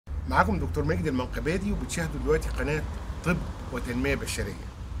معاكم دكتور ماجد المنقبادي، وبتشاهدوا دلوقتي قناة طب وتنمية بشرية.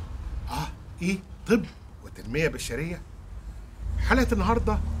 ايه طب وتنمية بشرية؟ حلقة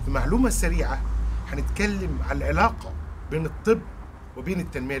النهاردة في معلومة سريعة هنتكلم عن العلاقة بين الطب وبين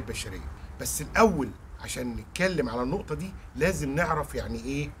التنمية البشرية. بس الأول عشان نتكلم على النقطة دي لازم نعرف يعني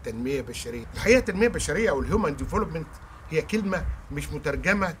ايه تنمية بشرية. الحقيقة التنمية البشرية أو الهيومن ديفلوبمنت هي كلمة مش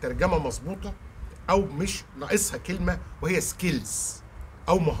مترجمة ترجمة مظبوطة، أو مش ناقصها كلمة، وهي سكيلز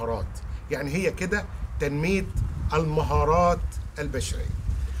أو مهارات. يعني هي كده تنمية المهارات البشرية.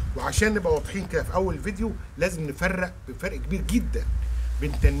 وعشان نبقى واضحين كده في أول فيديو لازم نفرق بفرق كبير جدا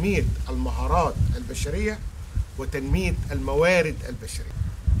بين تنمية المهارات البشرية وتنمية الموارد البشرية.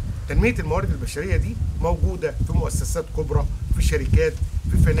 تنمية الموارد البشرية دي موجودة في مؤسسات كبرى، في شركات،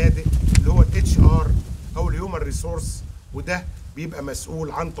 في فنادق، اللي هو الHR أو الهيومن ريسورس، وده بيبقى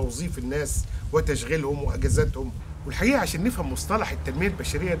مسؤول عن توظيف الناس وتشغيلهم وأجازاتهم. والحقيقة عشان نفهم مصطلح التنمية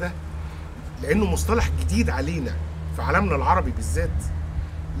البشرية ده، لأنه مصطلح جديد علينا في عالمنا العربي بالذات،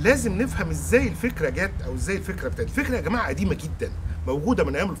 لازم نفهم ازاي الفكرة جت أو ازاي الفكرة ابتدت. الفكرة يا جماعة قديمة جدا، موجودة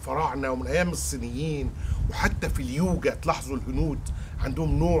من أيام الفراعنة ومن أيام الصينيين، وحتى في اليوجا تلاحظوا الهنود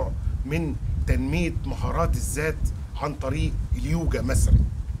عندهم نوع من تنمية مهارات الذات عن طريق اليوجا مثلا.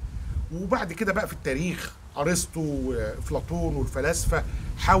 وبعد كده بقى في التاريخ ارسطو وافلاطون والفلاسفه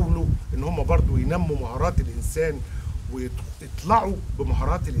حاولوا ان هم برضو ينموا مهارات الانسان ويطلعوا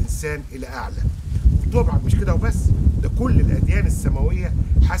بمهارات الانسان الى اعلى. وطبعا مش كده وبس، ده كل الاديان السماويه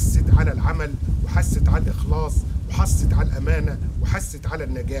حست على العمل وحست على الاخلاص وحست على الامانه وحست على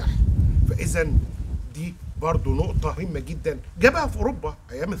النجاح. فاذا دي برضو نقطه مهمه جدا. جاء بقى في اوروبا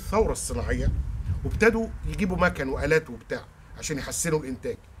ايام الثوره الصناعيه وابتدوا يجيبوا مكن والات وبتاع عشان يحسنوا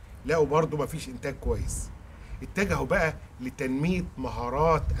الانتاج، لقوا برضو مفيش انتاج كويس. اتجهوا بقى لتنمية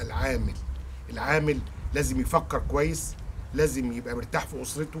مهارات العامل. العامل لازم يفكر كويس، لازم يبقى مرتاح في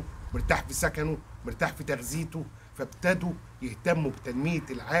أسرته، مرتاح في سكنه، مرتاح في تغذيته. فابتدوا يهتموا بتنمية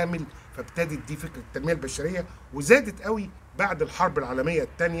العامل، فابتدت دي فكرة التنمية البشرية، وزادت قوي بعد الحرب العالمية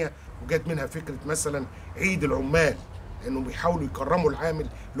الثانية، وجات منها فكرة مثلا عيد العمال، لأنهم بيحاولوا يكرموا العامل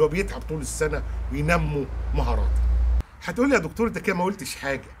اللي هو بيتعب طول السنة وينموا مهاراته. هتقول يا دكتور انت كده ما قلتش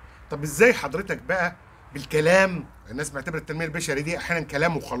حاجة. طب ازاي حضرتك بقى بالكلام، الناس معتبره التنميه البشريه دي احيانا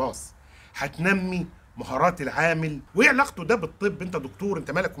كلام وخلاص، هتنمي مهارات العامل؟ وايه علاقته ده بالطب؟ انت دكتور،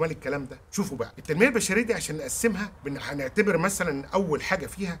 انت مالك ومال الكلام ده؟ شوفوا بقى التنميه البشريه دي عشان نقسمها هنعتبر مثلا اول حاجه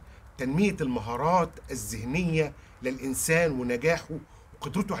فيها تنميه المهارات الذهنيه للانسان ونجاحه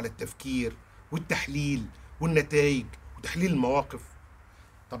وقدرته على التفكير والتحليل والنتائج وتحليل المواقف.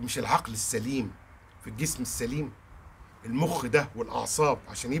 طب مش العقل السليم في الجسم السليم؟ المخ ده والاعصاب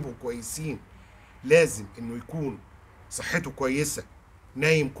عشان يبقوا كويسين لازم انه يكون صحته كويسه،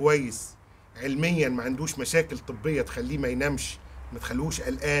 نايم كويس، علميا ما عندوش مشاكل طبيه تخليه ما ينامش، ما تخليهوش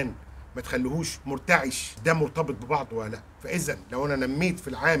قلقان، ما تخليهوش مرتعش. ده مرتبط ببعضه ولا لا؟ فاذا لو انا نميت في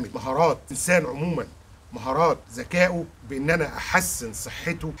العامل مهارات انسان عموما، مهارات ذكائه، بان انا احسن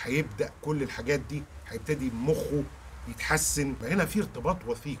صحته، هيبدا كل الحاجات دي هيبتدي مخه يتحسن. فهنا في ارتباط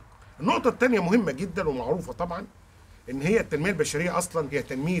وثيق. النقطه الثانيه مهمه جدا ومعروفه طبعا، ان هي التنميه البشريه اصلا هي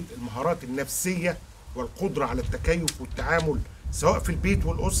تنميه المهارات النفسيه والقدره على التكيف والتعامل، سواء في البيت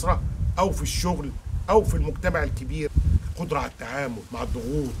والاسره او في الشغل او في المجتمع الكبير. القدره على التعامل مع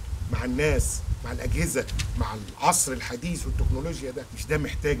الضغوط، مع الناس، مع الاجهزه، مع العصر الحديث والتكنولوجيا. ده مش ده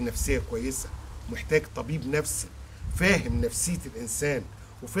محتاج نفسيه كويسه، محتاج طبيب نفسي فاهم نفسيه الانسان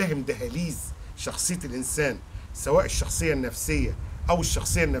وفاهم دهاليز شخصيه الانسان، سواء الشخصيه النفسيه او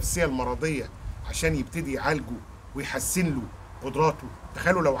الشخصيه النفسيه المرضيه، عشان يبتدي يعالجه ويحسن له قدراته.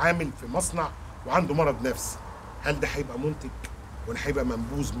 تخيلوا لو عامل في مصنع وعنده مرض نفسي، هل ده هيبقى منتج ولا هيبقى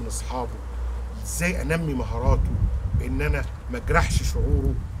منبوذ من اصحابه؟ ازاي انمي مهاراته بان انا ما اجرحش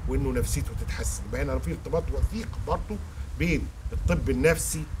شعوره وانه نفسيته تتحسن؟ يبقى هنا في ارتباط وثيق برضه بين الطب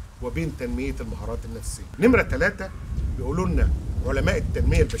النفسي وبين تنميه المهارات النفسيه. نمره 3 بيقولوا لنا علماء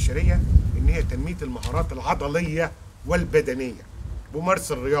التنميه البشريه ان هي تنميه المهارات العضليه والبدنيه،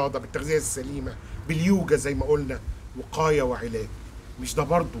 بممارسه الرياضه، بالتغذيه السليمه، باليوجا زي ما قلنا، وقايه وعلاج. مش ده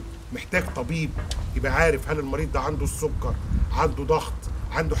برضه محتاج طبيب يبقى عارف هل المريض ده عنده السكر، عنده ضغط،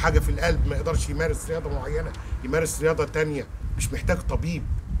 عنده حاجه في القلب ما يقدرش يمارس رياضه معينه، يمارس رياضه تانية؟ مش محتاج طبيب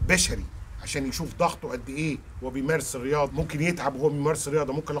بشري عشان يشوف ضغطه قد ايه وهو بيمارس الرياضه، ممكن يتعب وهو بيمارس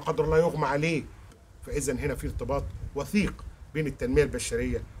الرياضه، ممكن لا قدر الله يغمى عليه. فاذا هنا في ارتباط وثيق بين التنميه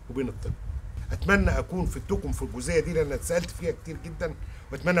البشريه وبين الطب. اتمنى اكون فدتكم في الجزئيه دي لان اتسالت فيها كتير جدا،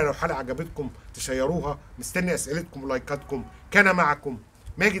 واتمنى لو الحلقه عجبتكم تشيروها. مستني اسئلتكم ولايكاتكم. كان معكم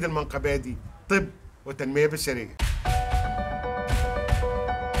ماجد المنقبادي، طب وتنميه بشريه.